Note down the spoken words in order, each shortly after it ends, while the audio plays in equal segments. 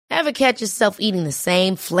Ever catch yourself eating the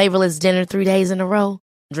same flavorless dinner 3 days in a row?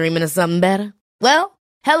 Dreaming of something better? Well,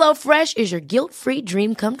 HelloFresh is your guilt-free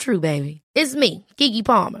dream come true, baby. It's me, Keke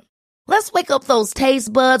Palmer. Let's wake up those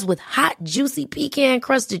taste buds with hot, juicy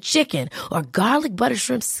pecan-crusted chicken or garlic butter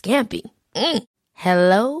shrimp scampi.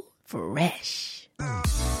 Hello Fresh.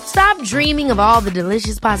 Stop dreaming of all the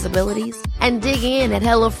delicious possibilities and dig in at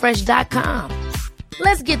HelloFresh.com.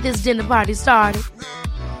 Let's get this dinner party started.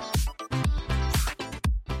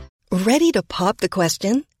 Ready to pop the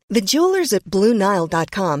question? The jewelers at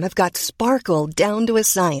BlueNile.com have got sparkle down to a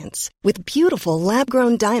science with beautiful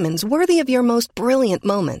lab-grown diamonds worthy of your most brilliant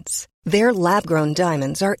moments. Their lab-grown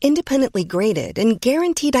diamonds are independently graded and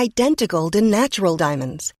guaranteed identical to natural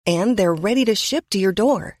diamonds, and they're ready to ship to your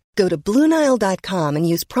door. Go to BlueNile.com and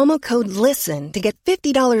use promo code LISTEN to get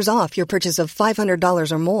 $50 off your purchase of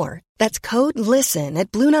 $500 or more. That's code LISTEN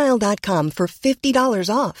at BlueNile.com for $50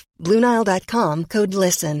 off. BlueNile.com, code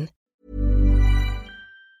LISTEN.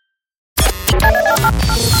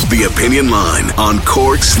 The Opinion Line on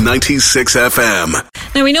Cork's 96 FM.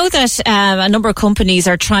 Now, we know that a number of companies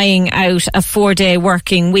are trying out a 4-day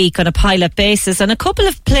working week on a pilot basis, and a couple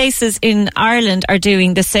of places in Ireland are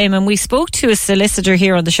doing the same. And we spoke to a solicitor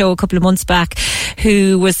here on the show a couple of months back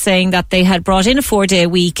who was saying that they had brought in a 4-day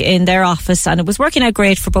week in their office and it was working out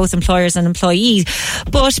great for both employers and employees.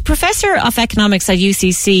 But Professor of Economics at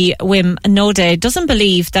UCC, Wim Node, doesn't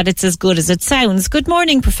believe that it's as good as it sounds. Good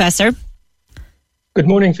morning, Professor. Good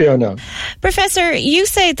morning, Fiona. Professor, you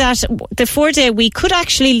say that the 4-day week could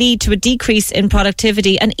actually lead to a decrease in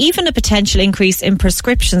productivity and even a potential increase in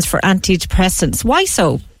prescriptions for antidepressants. Why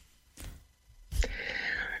so?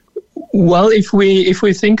 Well, if we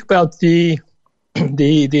think about the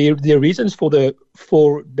reasons for the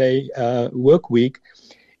 4-day work week,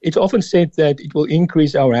 it's often said that it will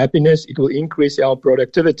increase our happiness, it will increase our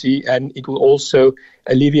productivity, and it will also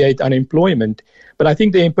alleviate unemployment. But I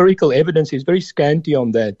think the empirical evidence is very scanty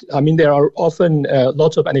on that. I mean, there are often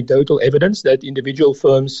lots of anecdotal evidence that individual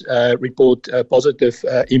firms report positive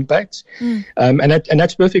impacts, and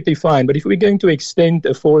that's perfectly fine. But if we're going to extend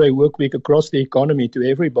a 4-day work week across the economy to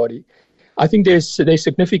everybody, I think there's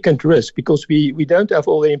significant risk because we don't have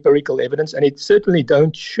all the empirical evidence, and it certainly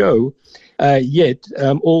don't show yet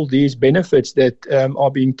all these benefits that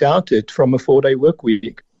are being touted from a 4-day work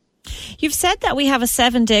week. You've said that we have a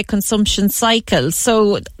 7-day consumption cycle,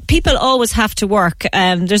 so people always have to work.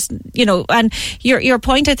 And your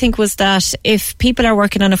point, I think, was that if people are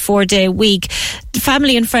working on a 4-day week,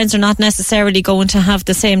 family and friends are not necessarily going to have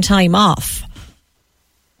the same time off.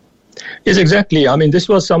 Yes, exactly. I mean, this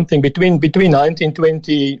was something between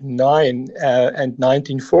 1929 and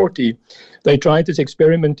 1940. They tried this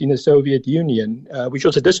experiment in the Soviet Union, which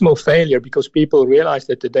was a dismal failure because people realized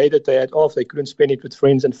that the day that they had off, they couldn't spend it with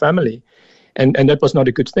friends and family. And that was not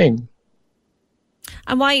a good thing.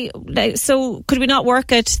 And why? So could we not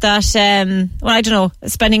work at that? Well, I don't know.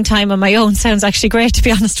 Spending time on my own sounds actually great, to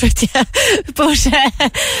be honest with you.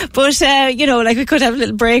 but we could have a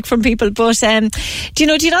little break from people. But do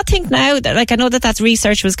you not think now that, I know that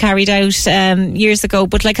research was carried out years ago,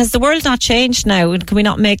 but has the world not changed now? And can we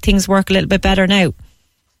not make things work a little bit better now?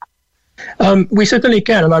 We certainly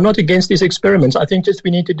can, and I'm not against these experiments. I think just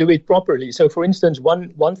we need to do it properly. So, for instance,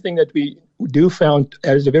 one thing that we do found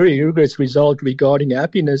as a very rigorous result regarding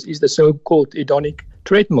happiness is the so-called hedonic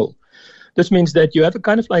treadmill. This means that you have a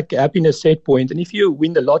kind of happiness set point, and if you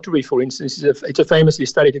win the lottery, for instance, it's a famously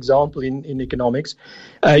studied example in economics,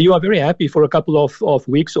 you are very happy for a couple of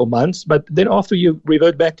weeks or months, but then after you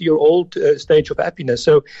revert back to your old stage of happiness.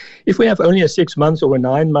 So if we have only a 6 months or a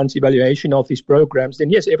 9 months evaluation of these programs, then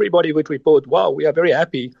yes, everybody would report, wow, we are very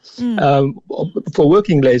happy for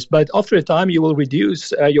working less, but after a time you will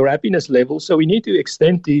reduce your happiness level. So we need to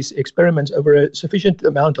extend these experiments over a sufficient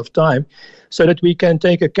amount of time so that we can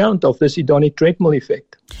take account of this hedonic treadmill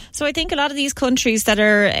effect. So I think a lot of these countries that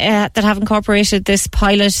have incorporated this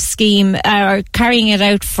pilot scheme are carrying it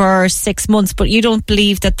out for 6 months, but you don't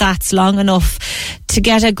believe that that's long enough to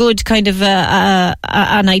get a good kind of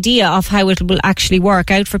an idea of how it will actually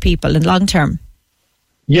work out for people in long term.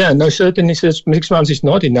 Yeah, no, certainly 6 months is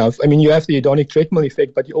not enough. I mean, you have the hedonic treadmill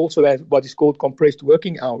effect, but you also have what is called compressed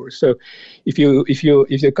working hours. So if your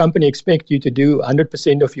company expects you to do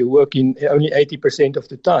 100% of your work in only 80% of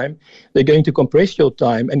the time, they're going to compress your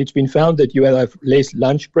time. And it's been found that you will have less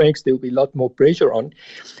lunch breaks. There will be a lot more pressure on.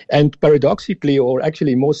 And paradoxically, or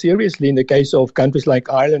actually more seriously in the case of countries like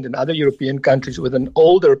Ireland and other European countries with an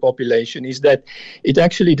older population, is that it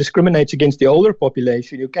actually discriminates against the older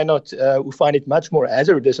population. You cannot find it much more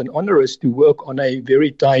hazardous and onerous to work on a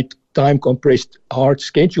very tight time compressed hard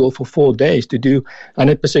schedule for 4 days to do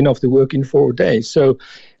 100% of the work in 4 days. So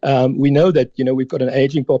we know that, we've got an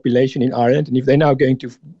aging population in Ireland, and if they're now going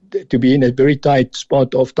to be in a very tight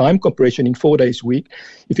spot of time compression in 4 days a week,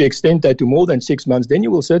 if you extend that to more than 6 months, then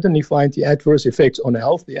you will certainly find the adverse effects on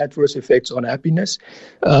health, the adverse effects on happiness.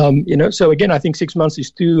 So again, I think 6 months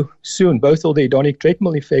is too soon, both of the hedonic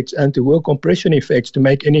treadmill effects and the work compression effects, to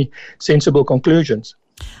make any sensible conclusions.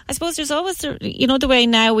 I suppose there's always, the way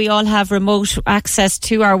now we all have remote access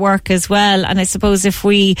to our work as well. And I suppose if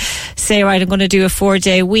we say, right, I'm going to do a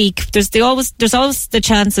 4-day week, there's always the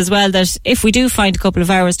chance as well that if we do find a couple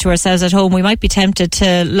of hours to ourselves at home, we might be tempted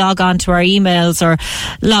to log on to our emails or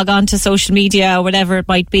log on to social media or whatever it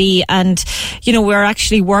might be. And, we're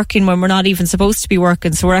actually working when we're not even supposed to be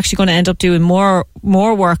working. So we're actually going to end up doing more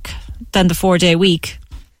work than the 4-day week.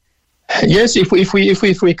 Yes, if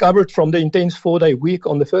we recovered from the intense 4-day week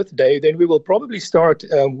on the 5th day, then we will probably start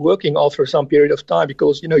working after some period of time,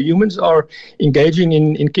 because humans are engaging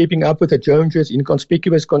in keeping up with the Joneses, in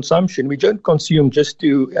conspicuous consumption. We don't consume just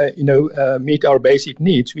to meet our basic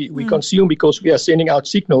needs. We consume because we are sending out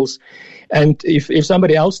signals. And if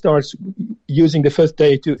somebody else starts using the 5th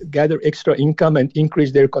day to gather extra income and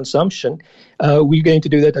increase their consumption, we're going to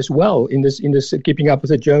do that as well in this keeping up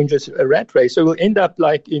with the Joneses rat race. So we'll end up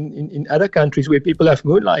like in other countries where people have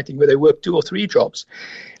moonlighting, where they work 2 or 3 jobs.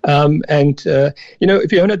 If you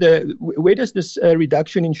know where does this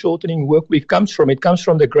reduction in shortening work week comes from? It comes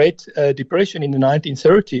from the Great Depression in the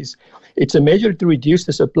 1930s. It's a measure to reduce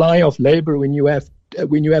the supply of labor when you have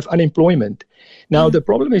unemployment. Now, the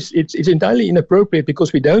problem is it's entirely inappropriate,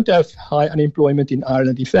 because we don't have high unemployment in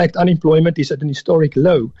Ireland. In fact, unemployment is at an historic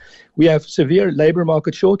low. We have severe labor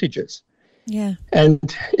market shortages. Yeah.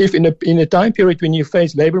 And if in a time period when you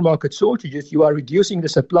face labor market shortages, you are reducing the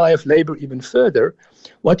supply of labor even further,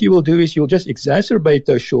 what you will do is you'll just exacerbate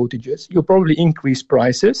those shortages. You'll probably increase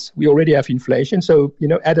prices. We already have inflation, so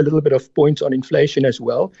add a little bit of points on inflation as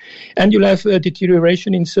well. And you'll have a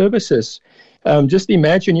deterioration in services. Just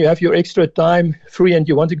imagine you have your extra time free and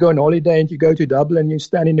you want to go on holiday and you go to Dublin and you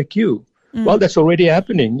stand in a queue. Well, that's already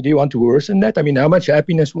happening. Do you want to worsen that? I mean, how much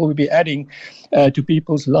happiness will we be adding to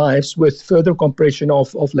people's lives with further compression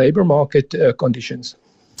of labor market conditions?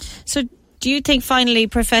 So do you think, finally,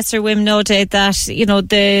 Professor Wim Nodé, that,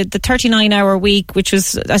 the 39-hour week, which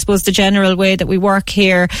was, I suppose, the general way that we work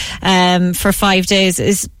here for 5 days,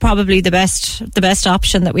 is probably the best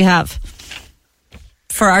option that we have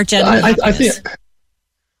for our general happiness? I think,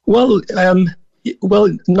 well,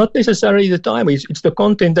 not necessarily the time. It's the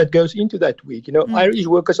content that goes into that week. Irish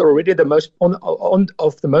workers are already the most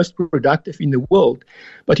of the most productive in the world.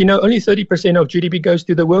 But, only 30% of GDP goes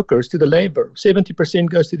to the workers, to the labor. 70%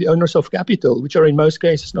 goes to the owners of capital, which are in most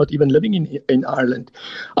cases not even living in Ireland.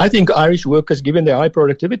 I think Irish workers, given their high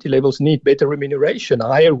productivity levels, need better remuneration,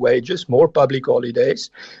 higher wages, more public holidays,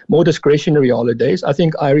 more discretionary holidays. I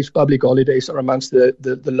think Irish public holidays are amongst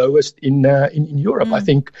the lowest in Europe. I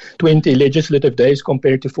think 20 legislative days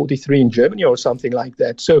compared to 43 in Germany or something like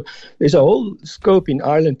that. So there's a whole scope in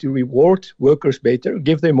Ireland to reward workers better,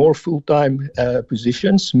 give them more full-time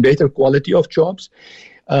positions, better quality of jobs.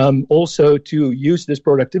 Also to use this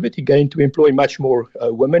productivity gain to employ much more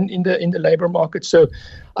women in the labor market. So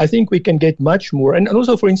I think we can get much more. And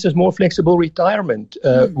also, for instance, more flexible retirement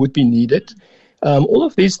would be needed. All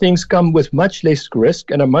of these things come with much less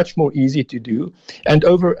risk and are much more easy to do. And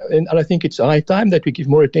I think it's high time that we give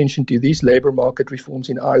more attention to these labour market reforms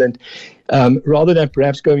in Ireland, rather than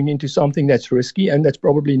perhaps going into something that's risky and that's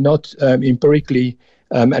probably not empirically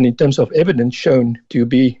and in terms of evidence shown to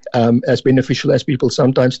be as beneficial as people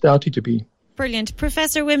sometimes doubt it to be. Brilliant.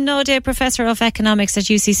 Professor Wim Nodé, Professor of Economics at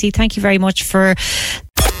UCC, thank you very much for...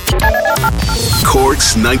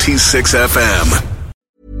 Cork's 96 FM.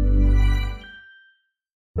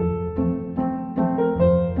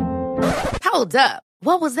 Hold up.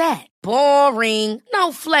 What was that? Boring.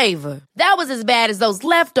 No flavor. That was as bad as those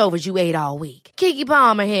leftovers you ate all week. Keke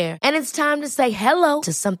Palmer here. And it's time to say hello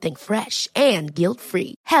to something fresh and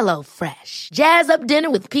guilt-free. Hello Fresh. Jazz up dinner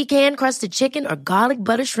with pecan-crusted chicken or garlic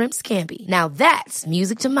butter shrimp scampi. Now that's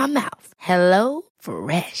music to my mouth. Hello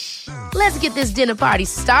Fresh. Let's get this dinner party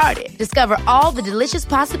started. Discover all the delicious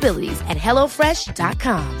possibilities at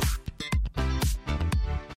HelloFresh.com.